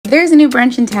There's a new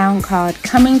brunch in town called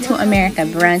Coming to America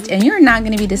Brunch, and you're not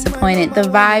going to be disappointed. The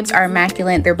vibes are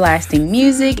immaculate. They're blasting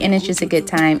music, and it's just a good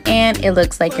time, and it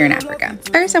looks like you're in Africa.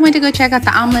 First, I went to go check out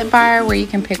the omelet bar where you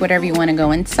can pick whatever you want to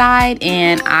go inside,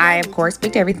 and I, of course,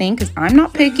 picked everything because I'm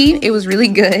not picky. It was really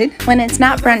good. When it's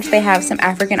not brunch, they have some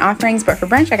African offerings, but for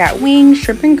brunch, I got wings,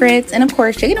 shrimp and grits, and of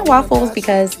course, chicken and waffles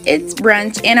because it's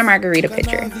brunch, and a margarita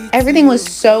pitcher. Everything was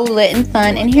so lit and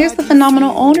fun, and here's the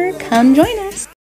phenomenal owner. Come join us.